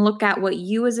and look at what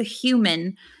you as a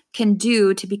human can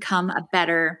do to become a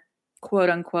better, quote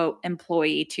unquote,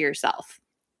 employee to yourself.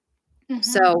 Mm-hmm.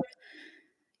 So,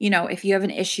 if you have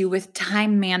an issue with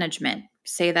time management,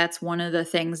 say that's one of the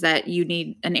things that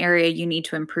an area you need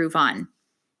to improve on.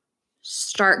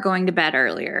 Start going to bed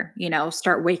earlier,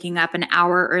 start waking up an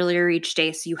hour earlier each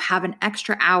day so you have an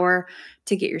extra hour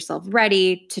to get yourself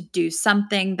ready to do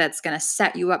something that's going to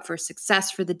set you up for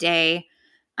success for the day.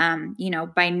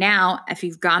 By now, if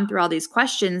you've gone through all these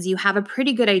questions, you have a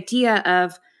pretty good idea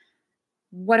of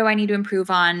what do I need to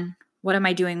improve on? What am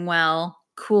I doing well?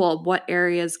 Cool. What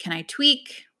areas can I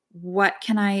tweak? What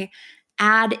can I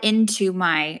add into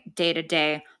my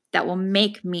day-to-day that will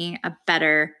make me a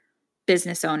better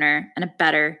business owner and a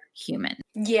better human?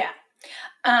 Yeah.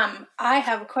 I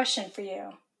have a question for you.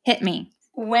 Hit me.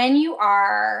 When you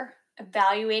are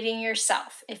evaluating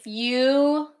yourself, if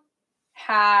you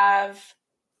have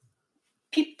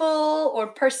people or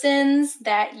persons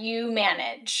that you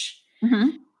manage, mm-hmm.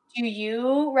 do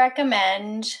you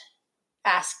recommend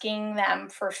asking them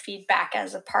for feedback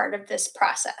as a part of this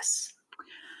process?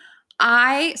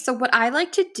 So what I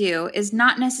like to do is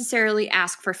not necessarily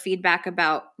ask for feedback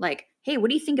about like hey, what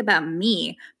do you think about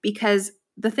me? Because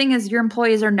the thing is, your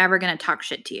employees are never going to talk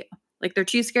shit to you. Like, they're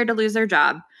too scared to lose their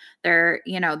job.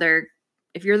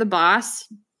 If you're the boss,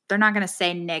 they're not going to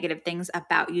say negative things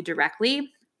about you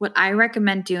directly. What I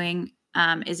recommend doing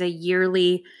is a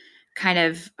yearly kind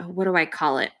of, what do I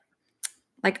call it?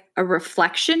 Like a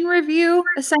reflection review,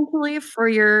 essentially, for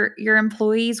your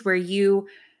employees, where you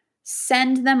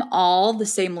send them all the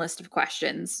same list of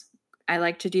questions. I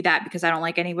like to do that because I don't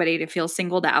like anybody to feel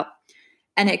singled out.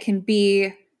 And it can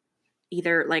be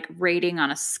either like rating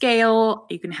on a scale,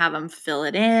 you can have them fill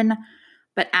it in,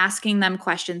 but asking them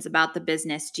questions about the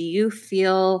business. Do you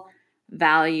feel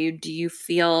valued? Do you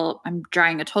feel, I'm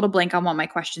drawing a total blank on what my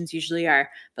questions usually are,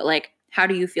 but like, how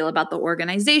do you feel about the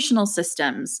organizational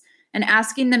systems? And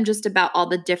asking them just about all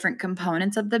the different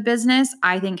components of the business,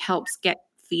 I think helps get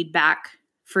feedback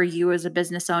for you as a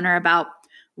business owner about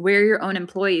where your own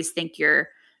employees think your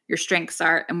strengths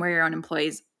are and where your own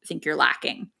employees think you're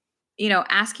lacking.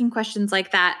 Asking questions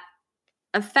like that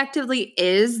effectively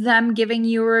is them giving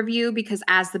you a review, because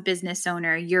as the business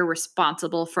owner, you're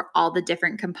responsible for all the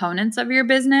different components of your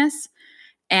business.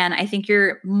 And I think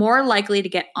you're more likely to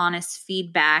get honest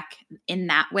feedback in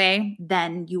that way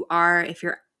than you are if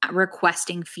you're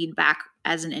requesting feedback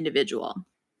as an individual.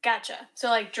 Gotcha. So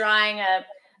like drawing a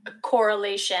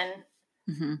correlation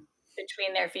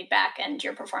between their feedback and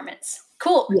your performance.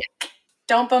 Cool. Yeah.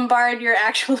 Don't bombard your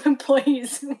actual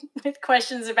employees with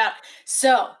questions about,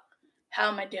 so how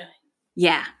am I doing?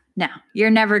 Yeah, no, you're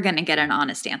never going to get an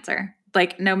honest answer.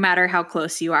 Like, no matter how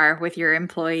close you are with your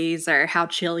employees or how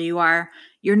chill you are,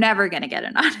 you're never going to get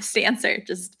an honest answer.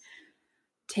 Just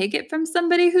take it from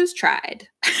somebody who's tried.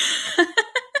 So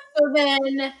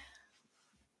then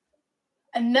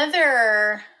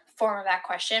another form of that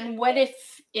question, what if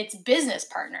it's business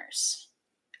partners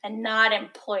and not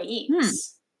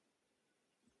employees?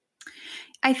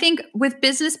 I think with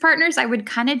business partners, I would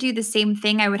kind of do the same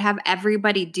thing. I would have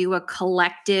everybody do a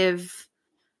collective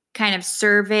kind of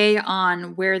survey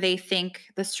on where they think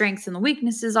the strengths and the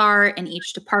weaknesses are in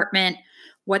each department,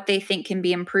 what they think can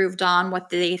be improved on, what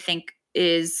they think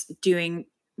is doing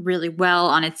really well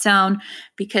on its own.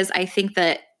 Because I think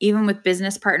that even with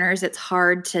business partners, it's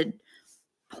hard to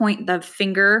point the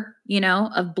finger,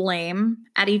 of blame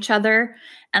at each other.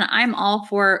 And I'm all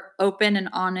for open and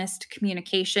honest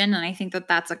communication. And I think that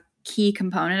that's a key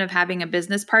component of having a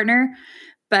business partner.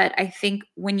 But I think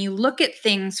when you look at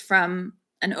things from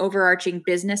an overarching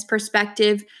business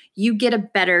perspective, you get a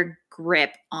better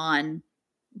grip on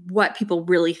what people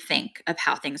really think of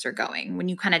how things are going when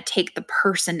you kind of take the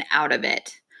person out of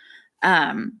it.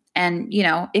 And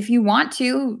if you want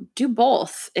to do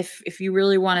both, if you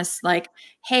really want to like,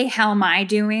 hey, how am I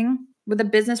doing with a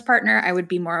business partner? I would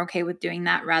be more okay with doing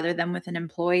that rather than with an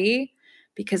employee,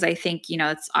 because I think,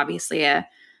 it's obviously a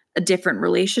different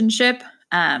relationship.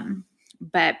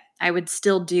 But I would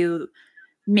still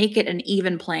make it an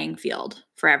even playing field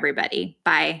for everybody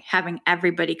by having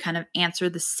everybody kind of answer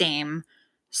the same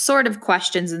sort of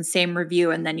questions and same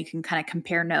review. And then you can kind of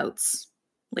compare notes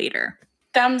later.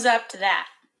 Thumbs up to that.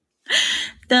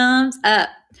 Thumbs up.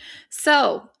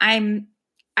 So I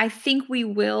think we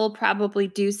will probably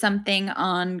do something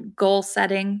on goal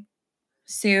setting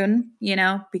soon,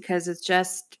 because it's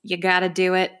just, you got to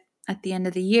do it at the end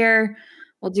of the year.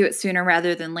 We'll do it sooner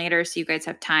rather than later, so you guys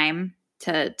have time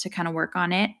to kind of work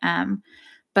on it.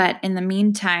 But in the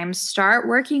meantime, start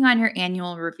working on your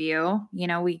annual review.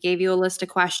 We gave you a list of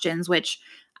questions, which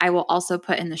I will also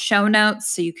put in the show notes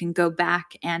so you can go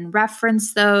back and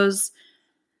reference those.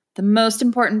 The most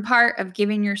important part of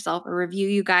giving yourself a review,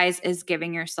 you guys, is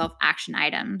giving yourself action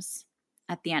items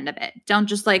at the end of it. Don't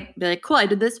just be like, cool, I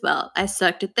did this well, I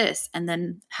sucked at this, and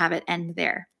then have it end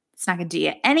there. It's not going to do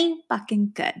you any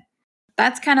fucking good.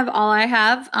 That's kind of all I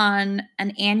have on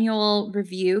an annual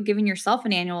review, giving yourself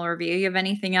an annual review. You have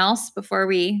anything else before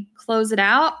we close it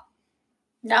out?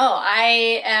 No,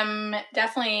 I am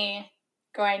definitely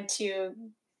going to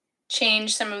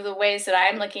change some of the ways that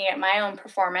I'm looking at my own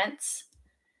performance.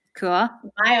 Cool.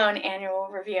 My own annual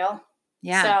review.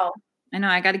 Yeah. So I know,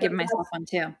 I got to give myself one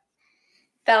too.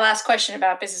 That last question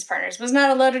about business partners was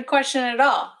not a loaded question at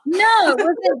all. No, it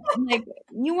wasn't. Like,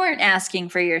 you weren't asking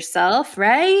for yourself,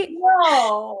 right?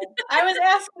 No, I was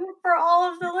asking for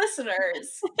all of the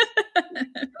listeners.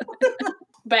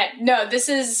 But no,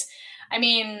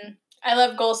 I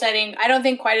love goal setting. I don't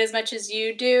think quite as much as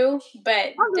you do, but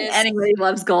I don't think anybody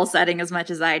loves goal setting as much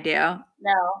as I do.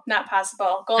 No, not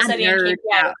possible. Goal setting and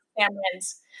KPI,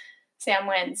 Sam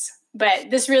wins. But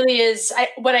this really is,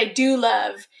 what I do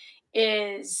love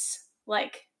is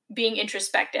like being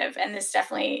introspective. And this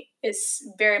definitely is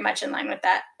very much in line with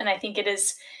that. And I think it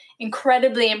is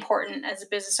incredibly important as a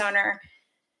business owner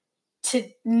to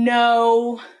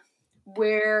know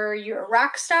where you're a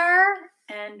rock star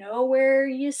and know where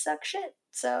you suck shit.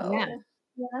 So,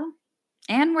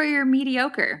 and where you're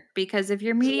mediocre, because if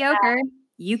you're mediocre,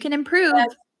 you can improve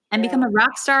and become a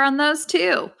rock star on those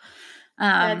too.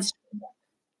 That's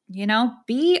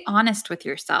be honest with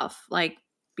yourself. Like,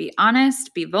 be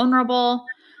honest, be vulnerable,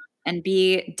 and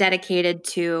be dedicated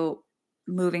to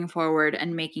moving forward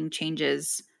and making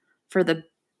changes for the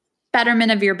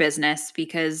betterment of your business.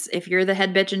 Because if you're the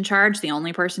head bitch in charge, the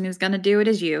only person who's going to do it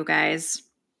is you, guys.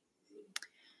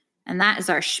 And that is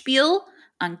our spiel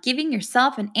on giving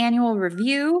yourself an annual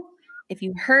review. If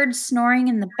you heard snoring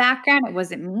in the background, it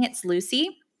wasn't me, it's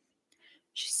Lucy.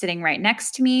 She's sitting right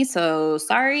next to me, so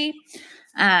sorry.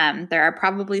 There are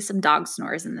probably some dog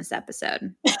snores in this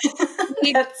episode.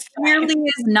 She clearly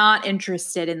is not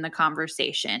interested in the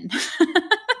conversation.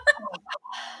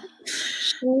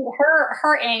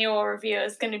 Her annual review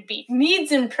is going to be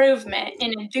needs improvement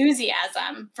in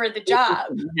enthusiasm for the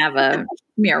job. Have a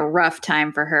rough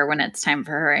time for her when it's time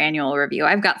for her annual review.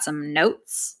 I've got some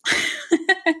notes.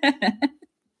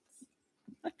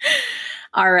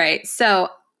 All right. So,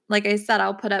 like I said,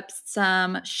 I'll put up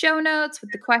some show notes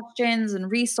with the questions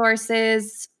and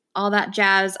resources, all that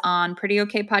jazz on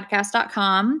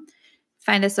prettyokpodcast.com.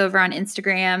 Find us over on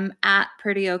Instagram at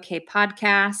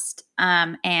prettyokpodcast.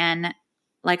 And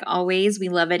like always, we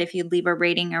love it if you leave a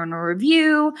rating or a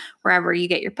review wherever you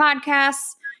get your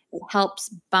podcasts. It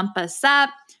helps bump us up.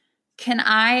 Can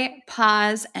I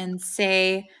pause and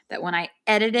say that when I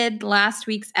edited last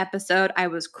week's episode, I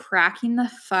was cracking the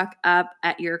fuck up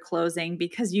at your closing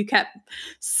because you kept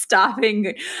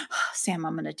stopping. Oh, Sam,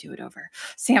 I'm going to do it over.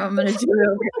 Sam, I'm going to do it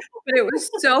over. But it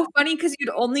was so funny because you'd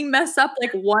only mess up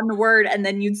like one word and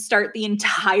then you'd start the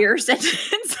entire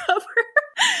sentence over.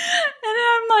 And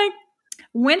I'm like,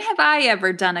 when have I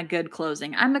ever done a good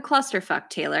closing? I'm the clusterfuck,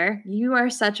 Taylor. You are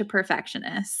such a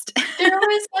perfectionist. There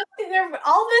was something there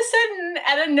all of a sudden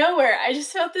out of nowhere. I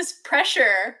just felt this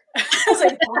pressure. I was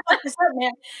like, "Fuck this up,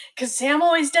 man," because Sam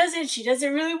always does it. She does it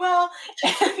really well,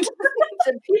 and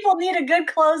the people need a good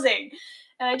closing,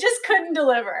 and I just couldn't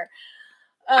deliver.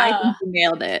 I think you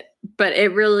nailed it, but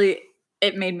it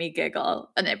made me giggle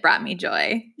and it brought me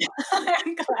joy.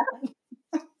 I'm glad.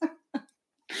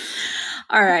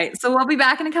 All right. So we'll be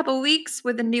back in a couple weeks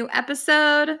with a new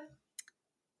episode.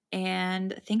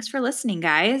 And thanks for listening,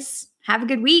 guys. Have a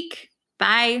good week.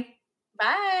 Bye.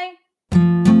 Bye.